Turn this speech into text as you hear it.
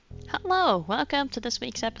Hello, welcome to this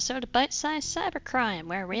week's episode of Bite-Size Cybercrime,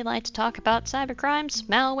 where we like to talk about cybercrimes,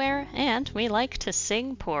 malware, and we like to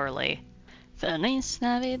sing poorly. Feliz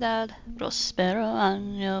Navidad, prospero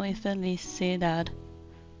año y felicidad.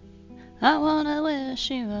 I wanna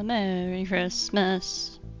wish you a Merry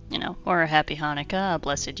Christmas. Or a Happy Hanukkah, a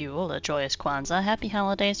Blessed Yule, a Joyous Kwanzaa, Happy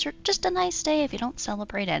Holidays, or just a nice day if you don't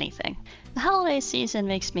celebrate anything. The holiday season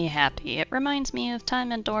makes me happy. It reminds me of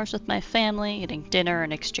time indoors with my family, eating dinner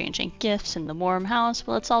and exchanging gifts in the warm house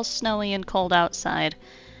while it's all snowy and cold outside,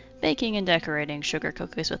 baking and decorating sugar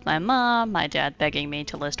cookies with my mom, my dad begging me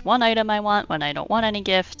to list one item I want when I don't want any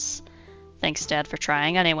gifts. Thanks, Dad, for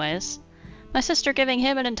trying anyways. My sister giving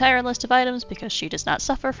him an entire list of items because she does not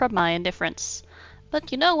suffer from my indifference.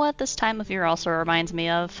 But you know what this time of year also reminds me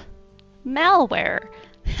of? Malware!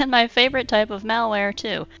 And my favorite type of malware,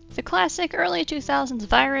 too. The classic early 2000s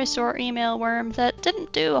virus or email worm that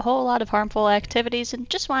didn't do a whole lot of harmful activities and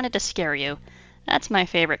just wanted to scare you. That's my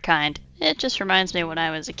favorite kind. It just reminds me when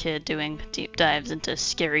I was a kid doing deep dives into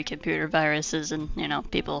scary computer viruses and,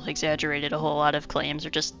 people exaggerated a whole lot of claims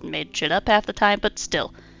or just made shit up half the time, but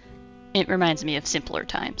still. It reminds me of simpler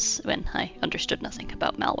times when I understood nothing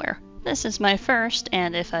about malware. This is my first,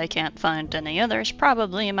 and if I can't find any others,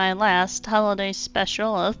 probably my last holiday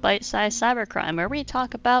special of Bite-Size Cybercrime, where we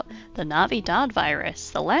talk about the Navidad virus,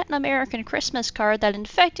 the Latin American Christmas card that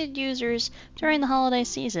infected users during the holiday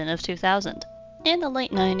season of 2000. In the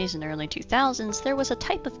late 90s and early 2000s, there was a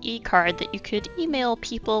type of e-card that you could email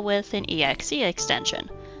people with an EXE extension.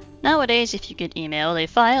 Nowadays, if you get emailed a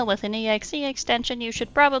file with an EXE extension, you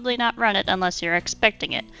should probably not run it unless you're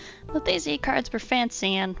expecting it. But these e-cards were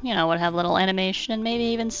fancy and, would have little animation and maybe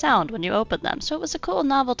even sound when you opened them, so it was a cool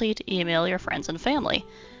novelty to email your friends and family.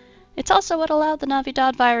 It's also what allowed the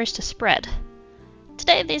Navidad virus to spread.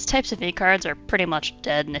 Today, these types of e-cards are pretty much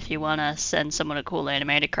dead, and if you want to send someone a cool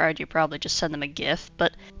animated card, you probably just send them a GIF,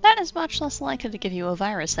 but that is much less likely to give you a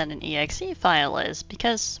virus than an EXE file is,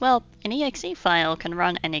 because, well, an EXE file can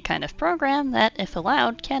run any kind of program that, if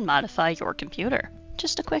allowed, can modify your computer.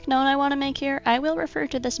 Just a quick note I want to make here, I will refer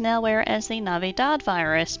to this malware as the Navidad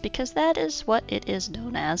virus, because that is what it is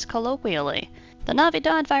known as colloquially. The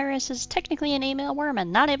Navidad virus is technically an email worm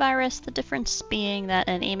and not a virus, the difference being that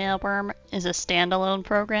an email worm is a standalone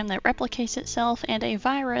program that replicates itself, and a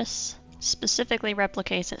virus specifically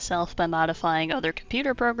replicates itself by modifying other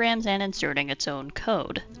computer programs and inserting its own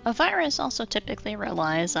code. A virus also typically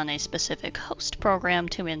relies on a specific host program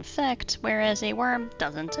to infect, whereas a worm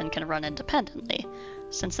doesn't and can run independently.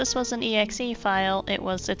 Since this was an EXE file, it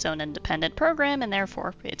was its own independent program and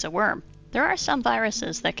therefore it's a worm. There are some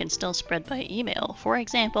viruses that can still spread by email. For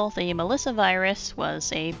example, the Melissa virus was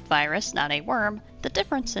a virus, not a worm. The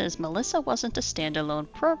difference is Melissa wasn't a standalone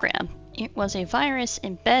program. It was a virus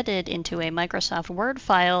embedded into a Microsoft Word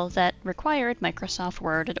file that required Microsoft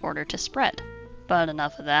Word in order to spread. But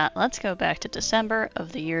enough of that, let's go back to December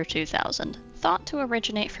of the year 2000. Thought to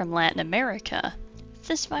originate from Latin America,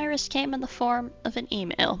 this virus came in the form of an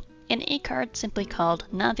email, an e-card simply called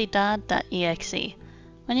navidad.exe.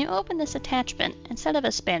 When you open this attachment, instead of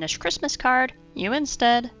a Spanish Christmas card, you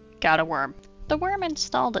instead got a worm. The worm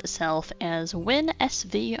installed itself as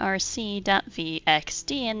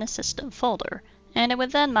winsvrc.vxd in the system folder, and it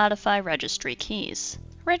would then modify registry keys.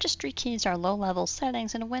 Registry keys are low-level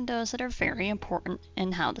settings in Windows that are very important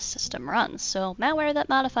in how the system runs, so malware that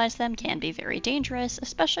modifies them can be very dangerous,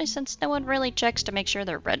 especially since no one really checks to make sure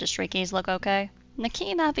their registry keys look okay. The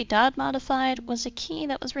key Navidad modified was a key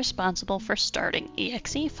that was responsible for starting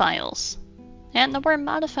EXE files, and the worm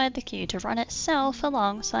modified the key to run itself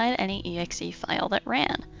alongside any EXE file that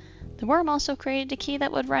ran. The worm also created a key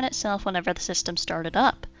that would run itself whenever the system started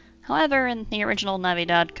up. However, in the original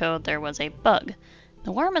Navidad code there was a bug.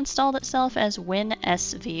 The worm installed itself as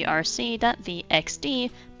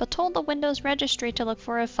winsvrc.vxd, but told the Windows registry to look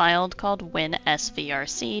for a file called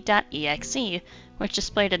winsvrc.exe, which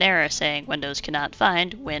displayed an error saying Windows cannot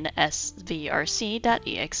find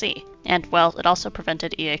winsvrc.exe. And, well, it also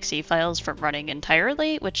prevented exe files from running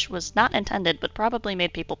entirely, which was not intended but probably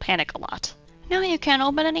made people panic a lot. Now you can't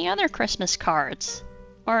open any other Christmas cards.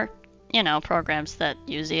 Or, programs that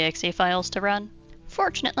use exe files to run.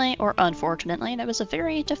 Fortunately, or unfortunately, there was a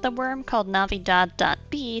variant of the worm called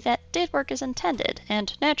Navidad.b that did work as intended,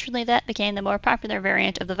 and naturally that became the more popular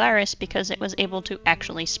variant of the virus because it was able to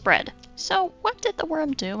actually spread. So what did the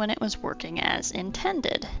worm do when it was working as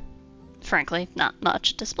intended? Frankly, not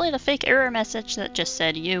much. It displayed a fake error message that just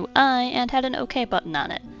said UI and had an OK button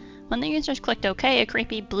on it. When the users clicked OK, a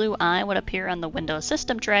creepy blue eye would appear on the Windows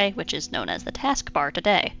system tray, which is known as the taskbar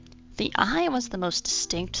today. The eye was the most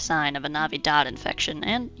distinct sign of a Navidad infection,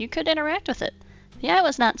 and you could interact with it. The AI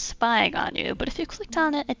was not spying on you, but if you clicked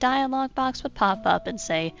on it, a dialog box would pop up and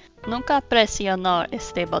say, Nunca presionó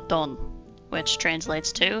este botón, which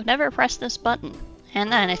translates to, never press this button.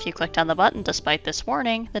 And then if you clicked on the button despite this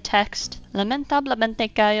warning, the text,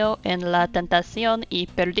 Lamentablemente cayó en la tentación y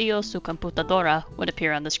perdió su computadora would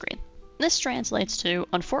appear on the screen. This translates to,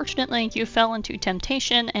 unfortunately, you fell into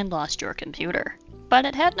temptation and lost your computer. But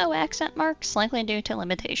it had no accent marks, likely due to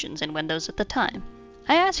limitations in Windows at the time.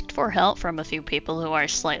 I asked for help from a few people who are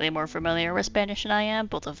slightly more familiar with Spanish than I am.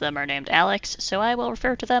 Both of them are named Alex, so I will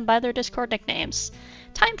refer to them by their Discord nicknames.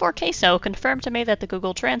 Time for Queso confirmed to me that the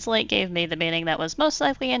Google Translate gave me the meaning that was most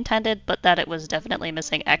likely intended, but that it was definitely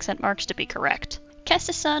missing accent marks to be correct.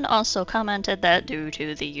 Kesison also commented that due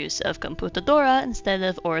to the use of computadora instead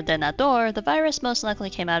of ordenador, the virus most likely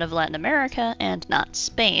came out of Latin America and not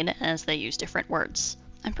Spain, as they use different words.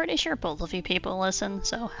 I'm pretty sure both of you people listen,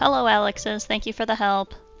 so hello Alexes, thank you for the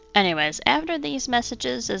help. Anyways, after these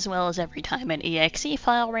messages, as well as every time an exe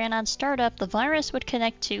file ran on startup, the virus would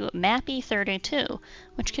connect to MAPI32,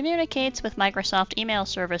 which communicates with Microsoft email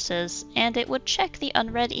services, and it would check the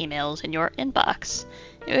unread emails in your inbox.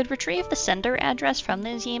 It would retrieve the sender address from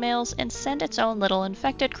these emails and send its own little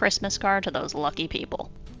infected Christmas card to those lucky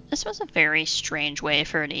people. This was a very strange way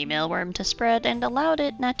for an email worm to spread, and allowed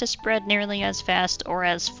it not to spread nearly as fast or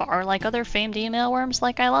as far like other famed email worms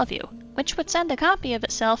like I Love You, which would send a copy of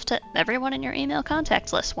itself to everyone in your email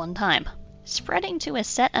contacts list one time. Spreading to a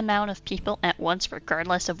set amount of people at once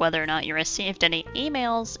regardless of whether or not you received any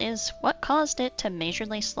emails is what caused it to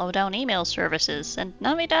majorly slow down email services, and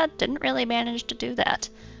Navidad didn't really manage to do that.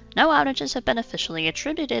 No outages have been officially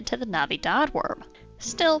attributed to the Navidad worm.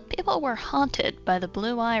 Still, people were haunted by the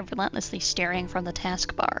blue eye relentlessly staring from the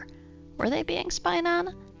taskbar. Were they being spied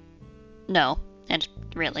on? No, and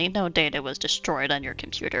really, no data was destroyed on your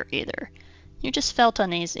computer either. You just felt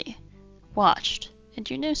uneasy, watched, and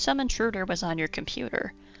you knew some intruder was on your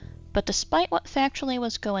computer. But despite what factually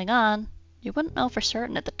was going on, you wouldn't know for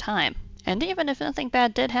certain at the time. And even if nothing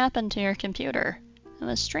bad did happen to your computer, it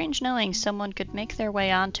was strange knowing someone could make their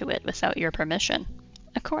way onto it without your permission.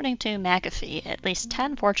 According to McAfee, at least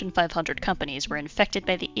 10 Fortune 500 companies were infected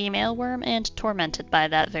by the email worm and tormented by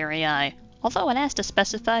that very eye. Although when asked to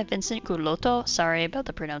specify, Vincent Culotto, sorry about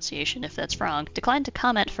the pronunciation if that's wrong, declined to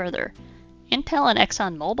comment further. Intel and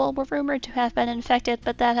ExxonMobil were rumored to have been infected,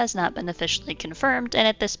 but that has not been officially confirmed, and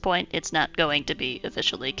at this point it's not going to be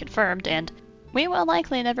officially confirmed, and we will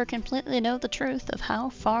likely never completely know the truth of how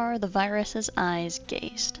far the virus's eyes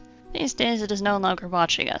gazed. These days it is no longer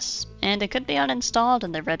watching us, and it could be uninstalled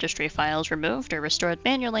and the registry files removed or restored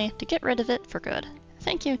manually to get rid of it for good.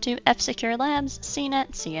 Thank you to F-Secure Labs,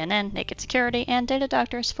 CNET, CNN, Naked Security, and Data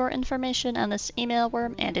Doctors for information on this email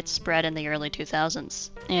worm and its spread in the early 2000s.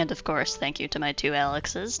 And of course, thank you to my two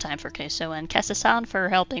Alexes, Time for Queso and Kesasan, for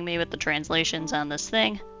helping me with the translations on this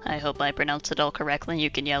thing. I hope I pronounced it all correctly. You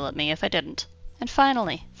can yell at me if I didn't. And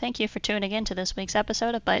finally, thank you for tuning in to this week's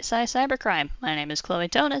episode of Bite Size Cybercrime. My name is Chloe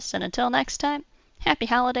Tonis, and until next time, happy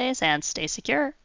holidays and stay secure.